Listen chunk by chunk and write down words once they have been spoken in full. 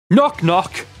Knock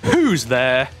knock, who's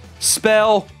there?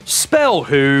 Spell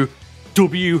who?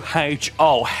 WHO.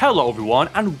 Hello everyone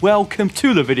and welcome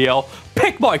to the video.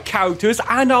 Pick my characters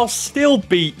and I'll still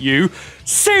beat you.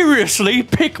 Seriously,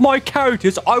 pick my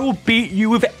characters. I will beat you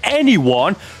with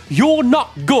anyone. You're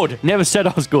not good. Never said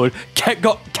I was good. Cat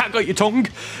got your tongue.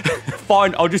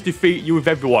 Fine, I'll just defeat you with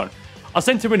everyone. I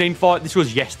sent him an invite. This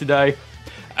was yesterday.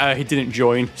 He didn't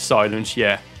join. Silence,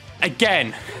 yeah.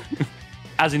 Again.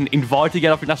 As in invite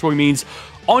again, I think that's what it means.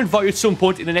 I'll invite you at some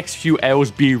point in the next few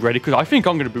hours. Be ready, because I think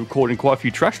I'm going to be recording quite a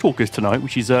few trash talkers tonight,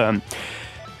 which is oh,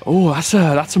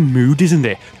 that's a mood, isn't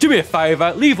it? Do me a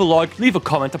favour, leave a like, leave a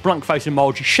comment, a blank face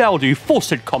emoji shall do for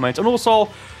said comment, and also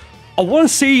I want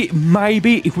to see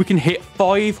maybe if we can hit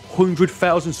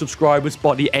 500,000 subscribers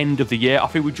by the end of the year. I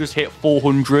think we just hit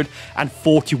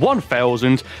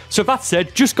 441,000. So that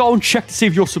said, just go and check to see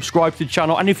if you're subscribed to the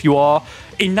channel, and if you are,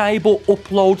 enable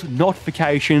upload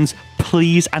notifications,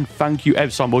 please, and thank you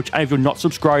ever so much. And if you're not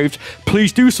subscribed,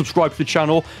 please do subscribe to the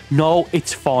channel. No,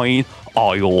 it's fine.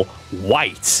 I'll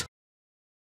wait.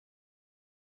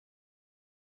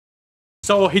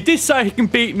 So he did say he can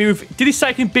beat me with... Did he say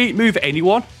he can beat me with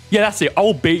anyone? Yeah, that's it.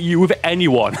 I'll beat you with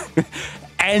anyone.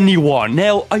 Anyone.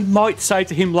 Now, I might say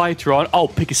to him later on, I'll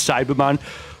pick a Saberman.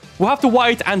 We'll have to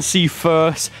wait and see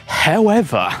first.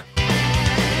 However...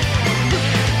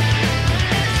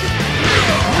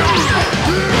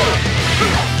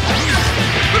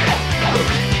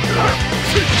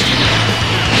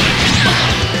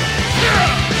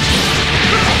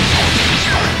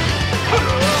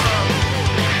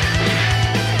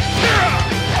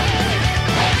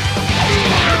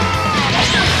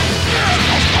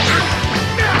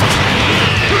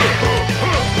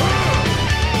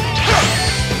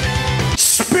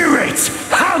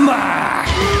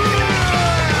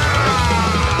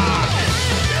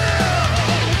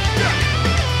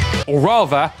 or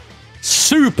rather,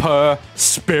 Super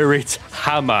Spirit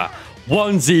Hammer.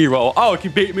 1-0. Oh, it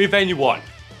can beat me with anyone.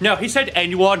 Now, he said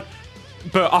anyone,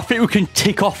 but I think we can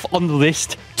tick off on the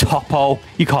list. Toppo,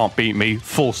 you can't beat me.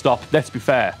 Full stop. Let's be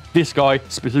fair. This guy,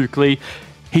 specifically,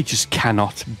 he just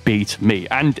cannot beat me.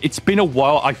 And it's been a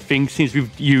while, I think, since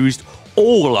we've used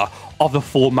all of the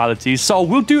formalities. So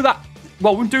we'll do that.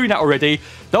 Well, we're doing that already.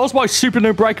 That was my Super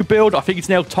No Breaker build. I think it's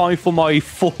now time for my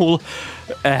full...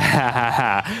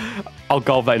 I'll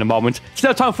go over that in a moment. It's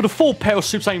now time for the full Power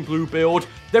Super Saiyan Blue build.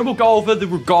 Then we'll go over the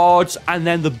Regards and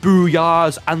then the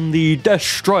BOOYAHs and the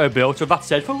Destroyer build. So that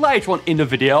said, for later on in the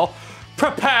video,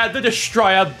 prepare the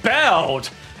Destroyer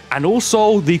build. And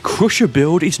also, the Crusher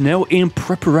build is now in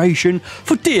preparation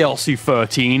for DLC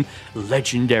 13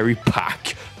 Legendary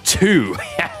Pack 2.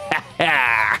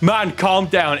 Man, calm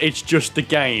down. It's just a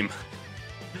game.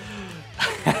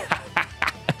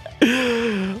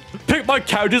 Pick my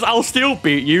characters, I'll still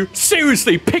beat you.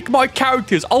 Seriously, pick my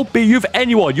characters. I'll beat you with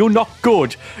anyone. You're not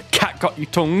good. Cat got your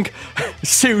tongue.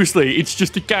 Seriously, it's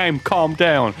just a game. Calm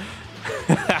down.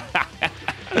 Can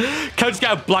I just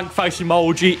get a blank face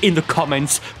emoji in the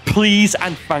comments, please,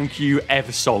 and thank you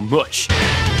ever so much.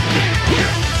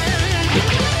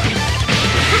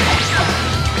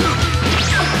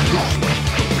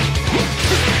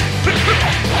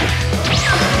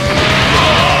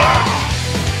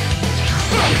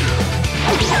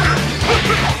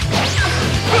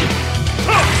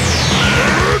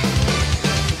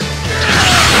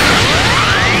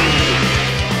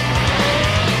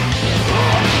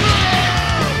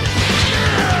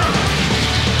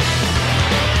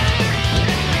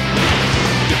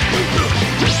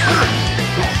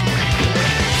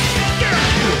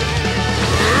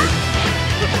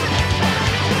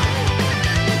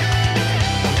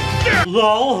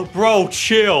 Lol, bro,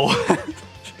 chill.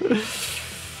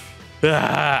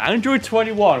 Android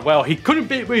 21. Well, he couldn't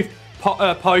beat me with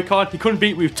Pikkon. He couldn't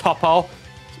beat me with Toppo.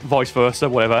 Vice versa,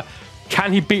 whatever.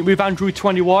 Can he beat me with Android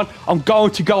 21? I'm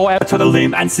going to go out on a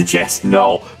limb and suggest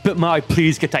no. But may I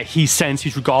please get that he sends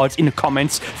his regards in the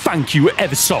comments. Thank you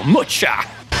ever so much.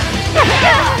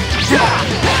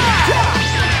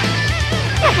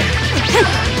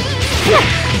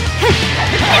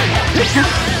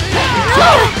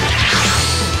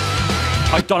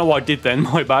 I don't know what I did then,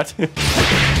 my bad.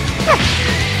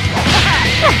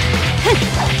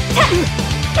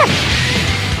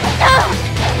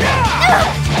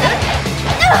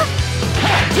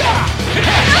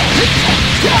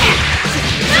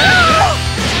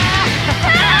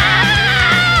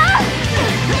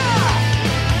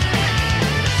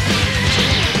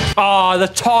 Ah, the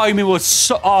timing was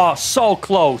so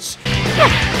close.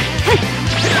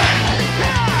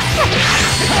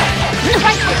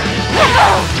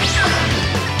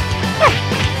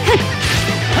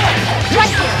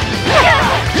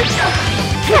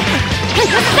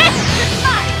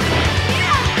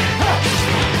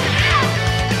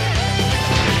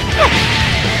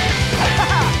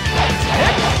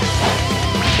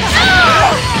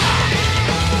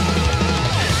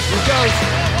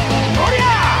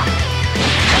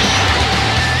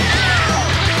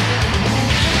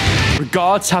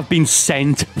 Regards have been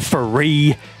sent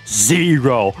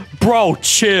 3-0. Bro,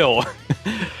 chill.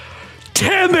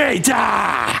 Timid!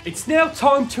 It's now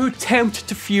time to attempt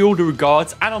to fuel the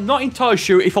regards, and I'm not entirely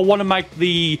sure if I want to make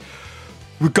the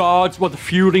regards, well, the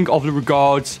fueling of the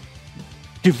regards,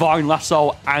 Divine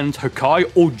Lasso and Hakai,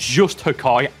 or just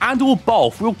Hakai, and or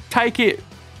both. We'll take it,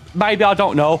 maybe, I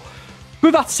don't know.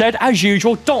 With that said, as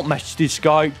usual, don't message this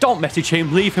guy, don't message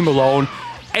him, leave him alone.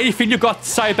 Anything you've got to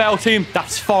say about him,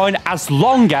 that's fine, as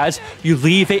long as you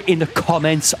leave it in the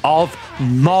comments of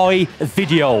my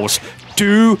videos.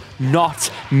 Do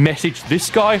not message this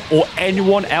guy or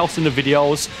anyone else in the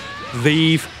videos.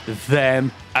 Leave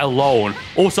them alone.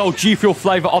 Also, G Fuel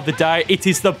flavor of the day, it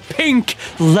is the pink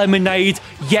lemonade.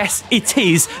 Yes, it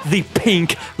is the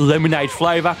pink lemonade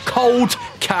flavor. Code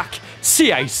CAC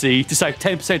to save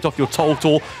 10% off your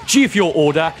total G Fuel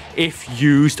order if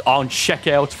used on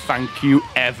checkout. Thank you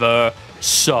ever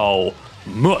so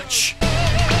much.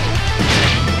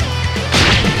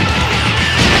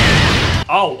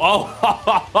 Oh,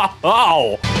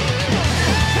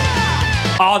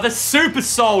 the Super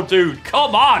Soul dude,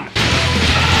 come on!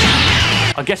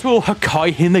 I guess we'll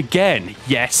Hakai him again.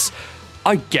 Yes,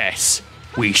 I guess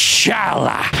we shall.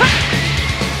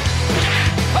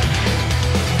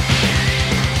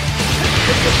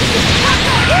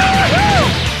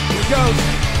 Here goes.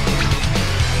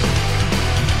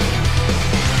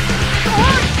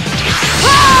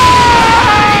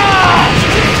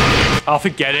 I'll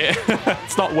forget it.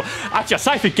 It's not. Actually, I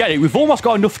say forget it. We've almost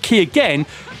got enough ki again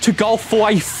to go for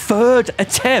a third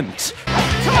attempt.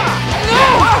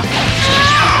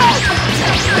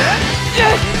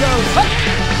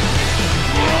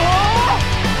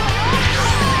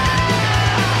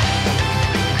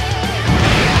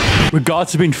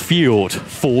 Regards have been fueled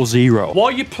 4-0. Why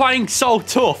are you playing so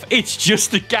tough? It's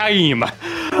just a game.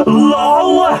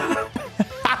 LOL.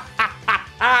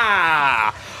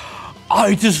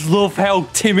 I just love how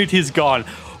timid he's gone.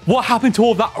 What happened to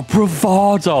all that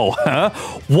bravado, huh?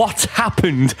 What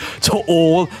happened to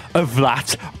all of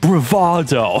that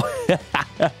bravado?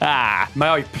 May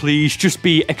I please just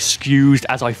be excused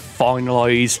as I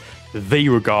finalise the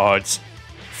regards.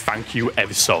 Thank you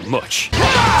ever so much.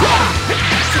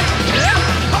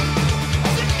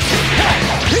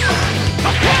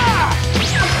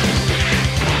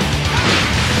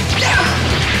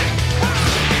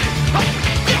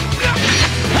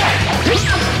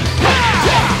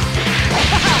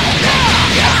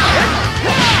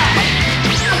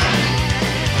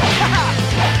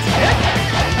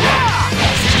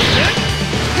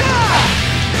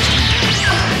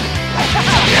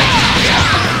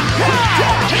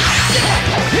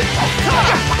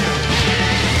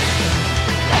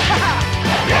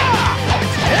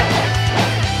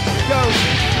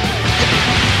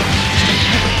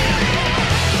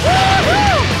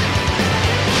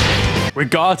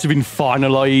 Regards have been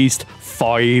finalised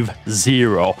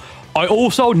 5-0. I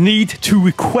also need to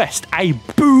request a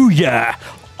BOOYAH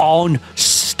on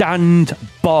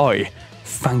standby.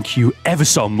 Thank you ever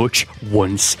so much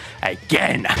once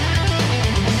again.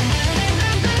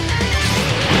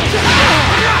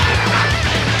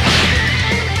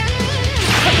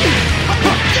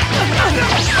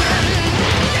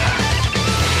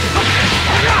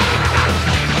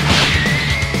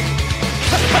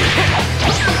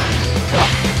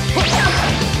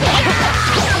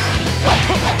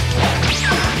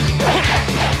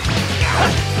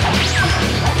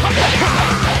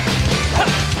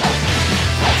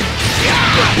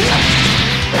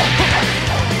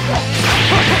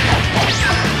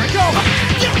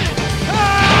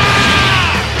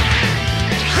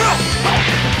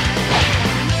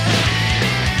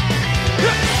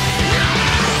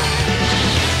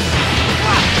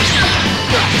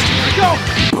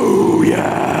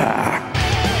 BOOYAH!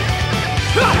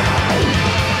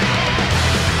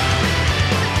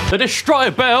 The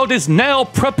Destroyer build is now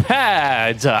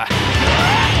prepared.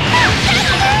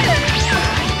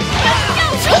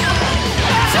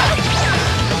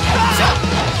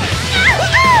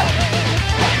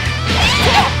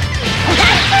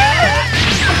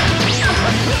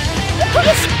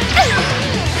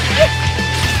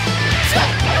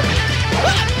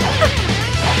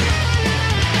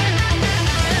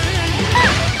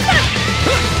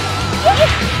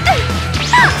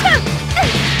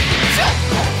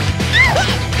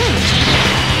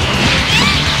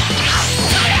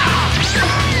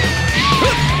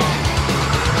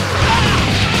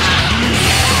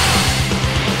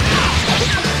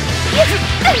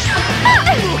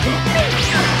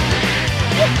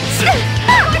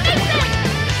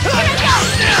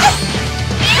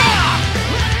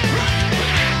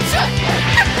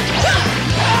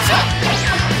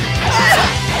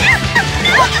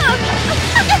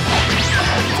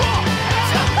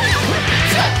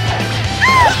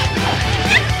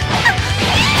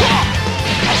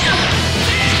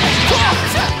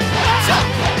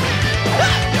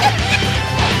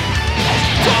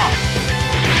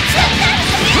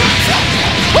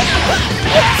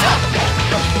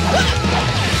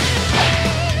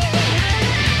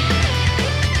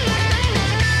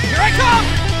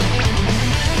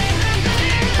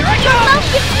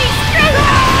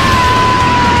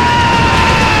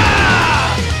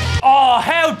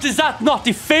 does that not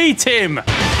defeat him?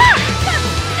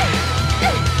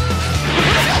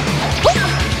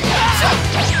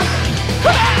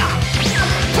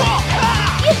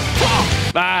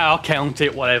 I'll count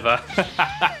it, whatever.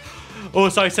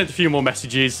 Also, I sent a few more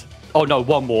messages. Oh no,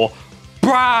 one more.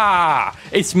 Brah!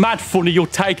 It's mad funny you're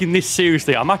taking this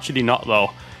seriously. I'm actually not,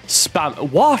 though.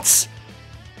 Spam. What?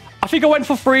 I think I went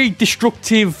for 3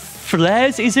 destructive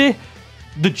flares, is it?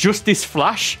 The Justice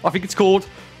Flash, I think it's called.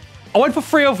 I went for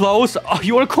 3 of those. Oh,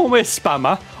 you want to call me a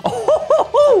spammer?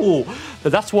 Oh,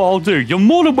 that's what I'll do. You're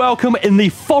more than welcome in the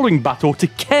following battle to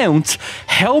count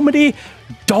how many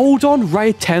DODON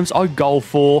raid attempts I go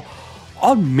for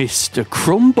on Mr.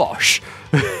 Crumbosh.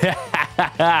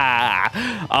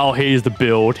 Oh, here's the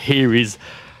build. Here is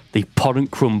the Podent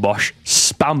Crumbosh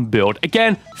spam build.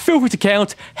 Again, feel free to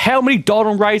count how many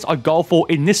DODON raids I go for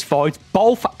in this fight,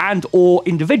 both and or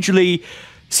individually,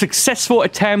 successful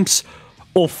attempts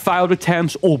or failed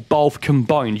attempts or both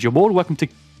combined. You're more than welcome to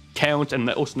count and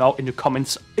let us know in the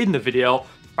comments in the video.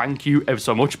 Thank you ever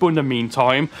so much. But in the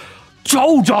meantime,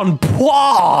 DODON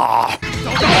Pwa!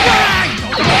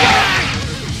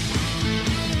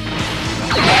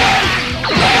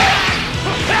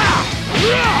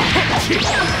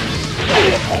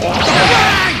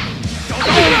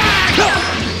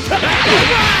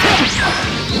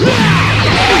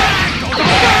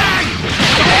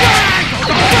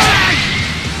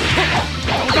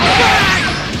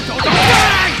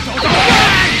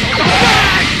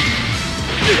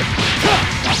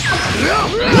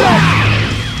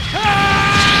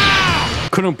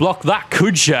 Couldn't block that,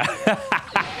 could ya? Here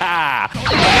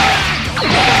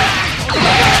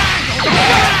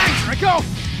I go!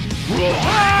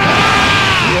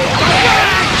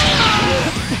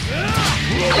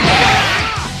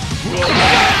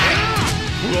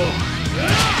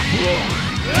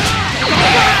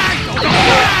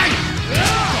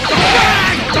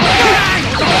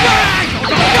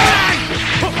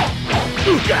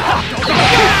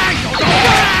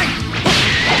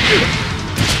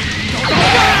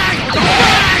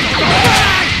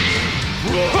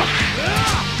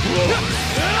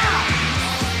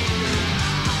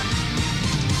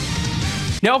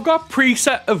 Now I've got a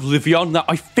preset of Livion that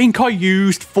I think I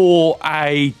used for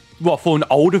an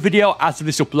older video as of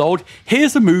this upload.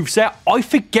 Here's the moveset. I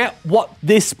forget what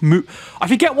this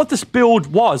build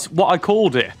was, what I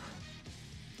called it.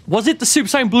 Was it the Super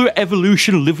Saiyan Blue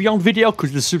Evolution Livion video?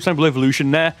 Because there's Super Saiyan Blue Evolution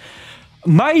there.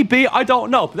 Maybe, I don't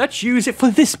know. But let's use it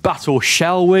for this battle,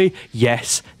 shall we?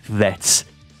 Yes, let's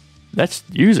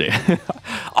use it.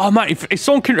 Oh man, if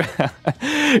someone can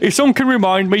if someone can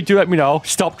remind me, do let me know.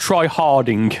 Stop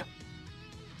try-harding.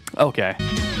 Okay.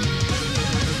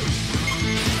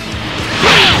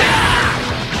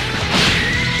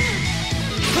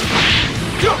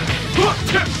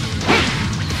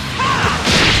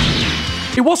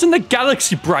 It wasn't the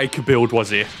Galaxy Breaker build,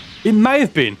 was it? It may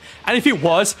have been. And if it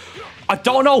was, I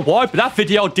don't know why, but that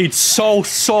video did so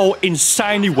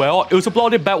insanely well. It was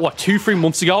uploaded about, what, 2-3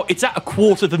 months ago? It's at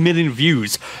 250,000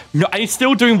 views. No, and it's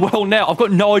still doing well now. I've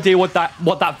got no idea what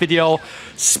that video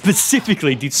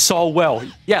specifically did so well.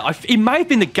 Yeah, it may have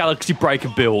been the Galaxy Breaker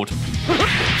build.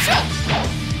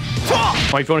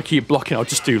 Well, if you want to keep blocking, I'll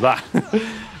just do that.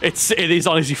 It is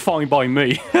honestly fine by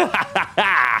me.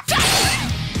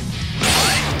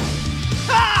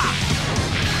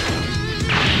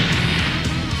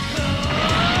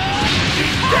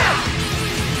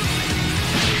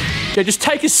 Yeah, just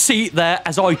take a seat there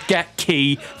as I get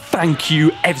key. Thank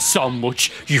you ever so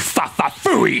much, you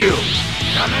fa-fa-fooey! Here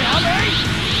I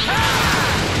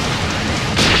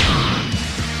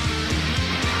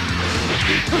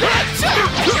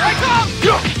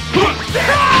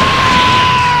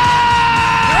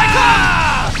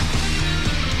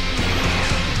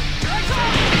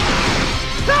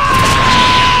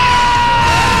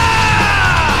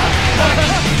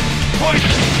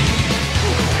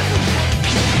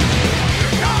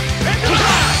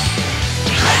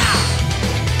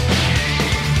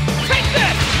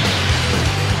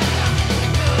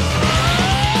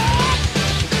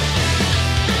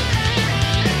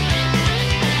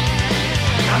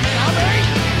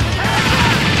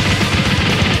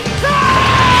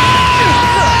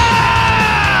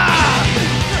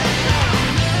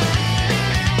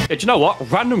Yeah, do you know what?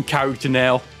 Random character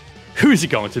now. Who is it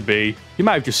going to be? You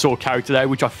may have just saw a character there,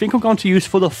 which I think I'm going to use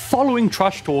for the following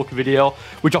trash talk video,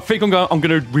 which I think I'm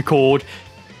going to record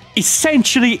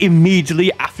essentially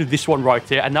immediately after this one right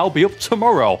here, and that'll be up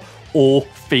tomorrow. All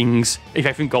things, if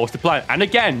everything goes to plan. And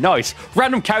again, nice.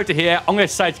 Random character here. I'm going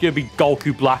to say it's going to be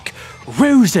Goku Black,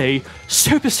 Rose,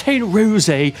 Super Saiyan Rose,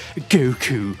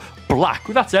 Goku black.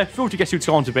 With that said, feel to guess who it's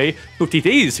going to be, but it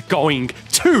is going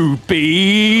to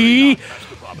be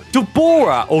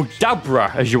Deborah, or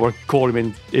Dabra, as you want to call him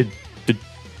in the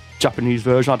Japanese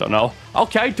version. I don't know.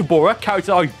 Okay, Deborah,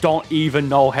 character I don't even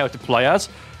know how to play as.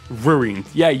 Ruined.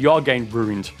 Yeah, you are getting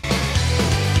ruined.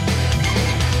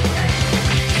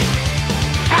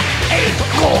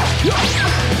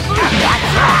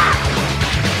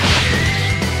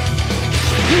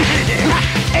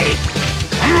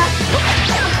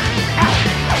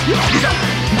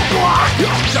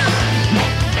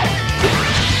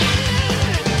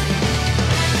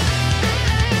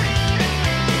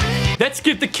 Let's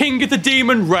give the king of the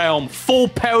demon realm full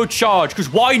power charge,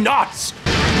 because why not?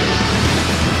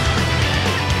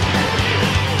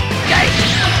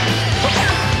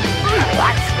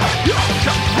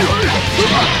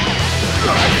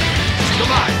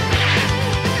 Come on.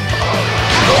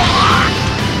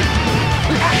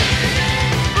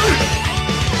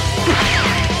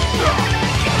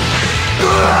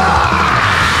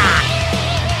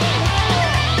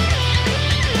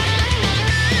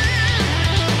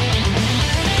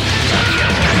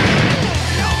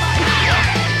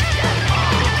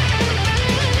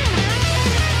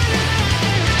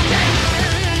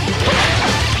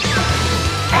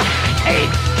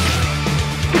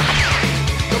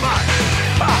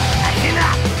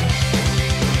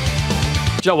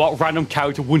 Do you know what? Random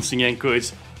character once again,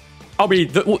 because I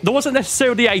mean, there wasn't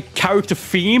necessarily a character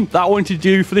theme that I wanted to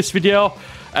do for this video.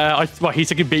 Well, he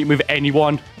said he can beat me with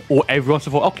anyone or everyone,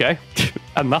 so I thought, okay,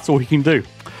 and that's all he can do.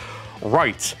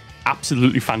 Right,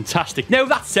 absolutely fantastic. Now,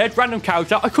 that said, random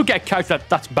character, I could get a character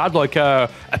that's bad, like a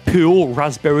Pool,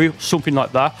 Raspberry, something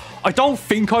like that. I don't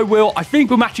think I will. I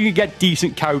think we're actually going to get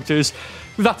decent characters.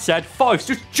 With that said,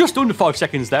 just under 5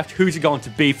 seconds left. Who's it going to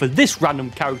be for this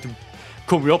random character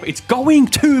coming up? It's going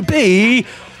to be...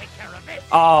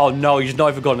 Oh, no, he's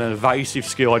not even got an evasive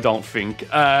skill, I don't think.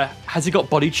 Has he got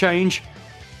body change?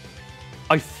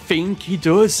 I think he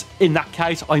does. In that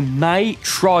case, I may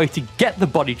try to get the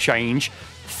body change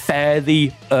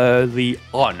fairly early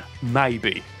on.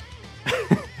 Maybe.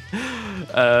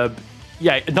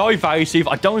 Yeah, no evasive.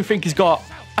 I don't think he's got...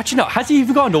 Actually, no. Has he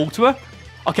even got an ultimate?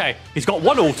 Okay, he's got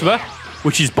one ultimate,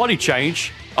 which is body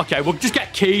change. Okay, we'll just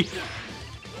get key.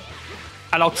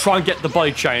 And I'll try and get the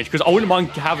body change, because I wouldn't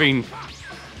mind having...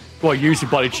 Well, using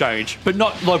body change, but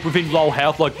not like within low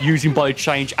health, like using body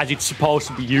change as it's supposed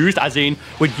to be used, as in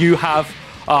when you have...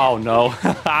 Oh, no.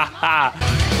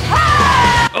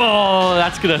 Oh,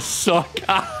 that's gonna suck.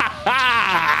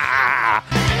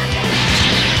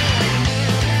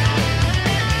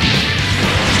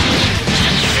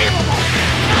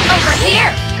 Over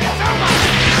here!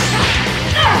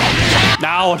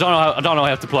 No, I don't know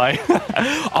how to play.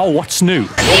 Oh, what's new?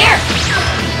 Here!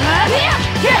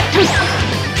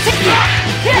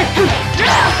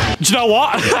 Do you know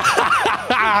what? Change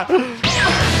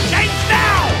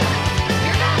now!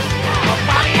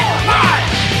 Nobody is mine!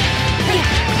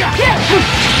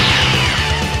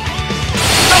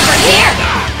 Over here!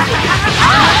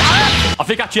 I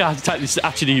think actually I have to take this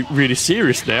actually really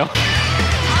serious now.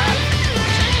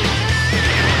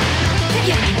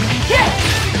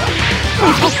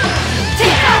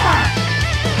 Take over!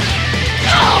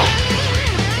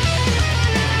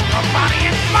 Nobody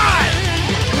is mine!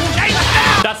 Change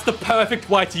now! That's the perfect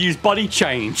way to use body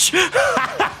change.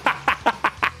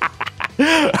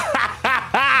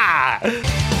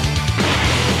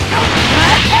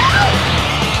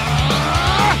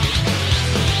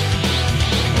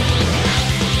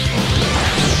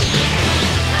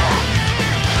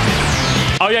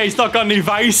 Oh yeah, he's not got an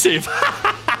evasive.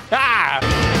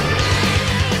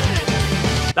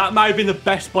 That may have been the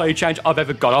best body change I've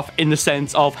ever got off, in the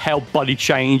sense of how body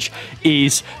change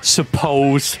is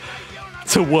supposed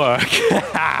to work.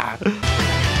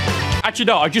 Actually,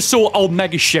 no, I just saw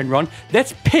Omega Shenron.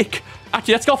 Let's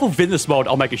go for Venus mode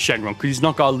Omega Shenron, because he's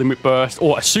not got a limit burst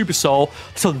or a super soul.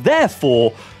 So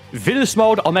therefore, Venus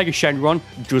mode Omega Shenron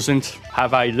doesn't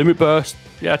have a limit burst.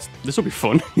 Yeah, this will be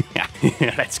fun.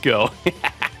 Let's go.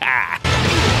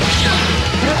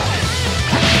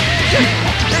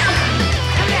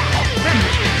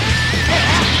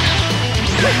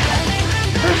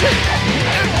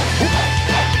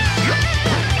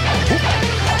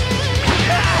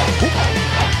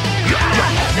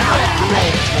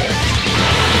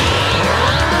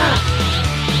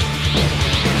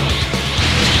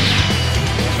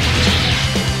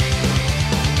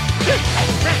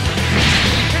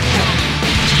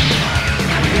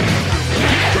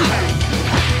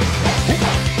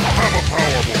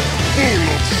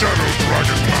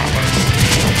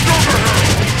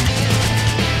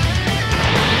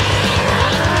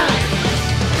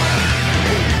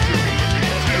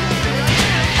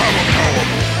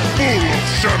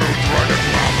 Shadow Dragon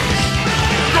Ballers.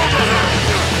 Go to hell.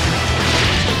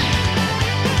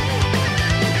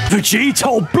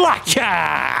 Vegito Black.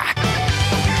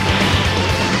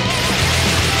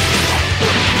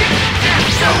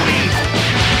 So easy.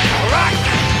 All right.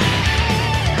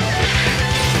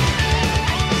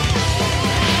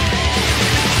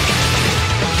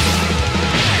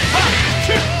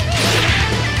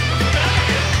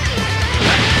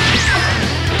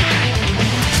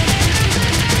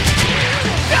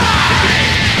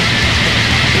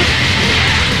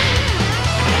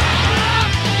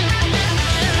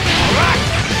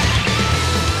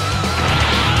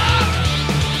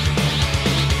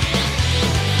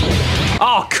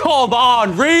 Oh, come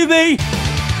on, really?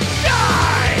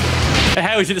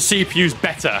 How is it the CPU's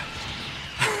better?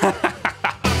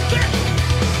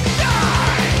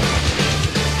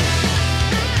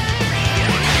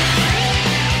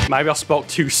 Maybe I spoke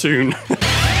too soon.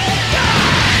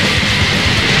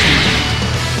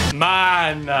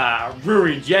 Man,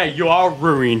 ruined. Yeah, you are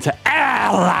ruined.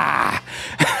 Allah!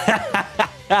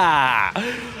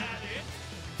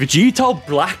 Vegito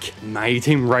Black made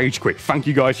him rage quit. Thank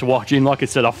you guys for watching. Like I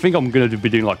said, I think I'm going to be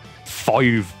doing like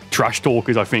 5 trash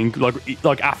talkers, I think,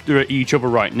 like after each other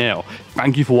right now.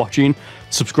 Thank you for watching.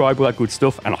 Subscribe, all that good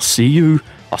stuff, and I'll see you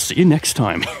next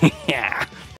time. Yeah.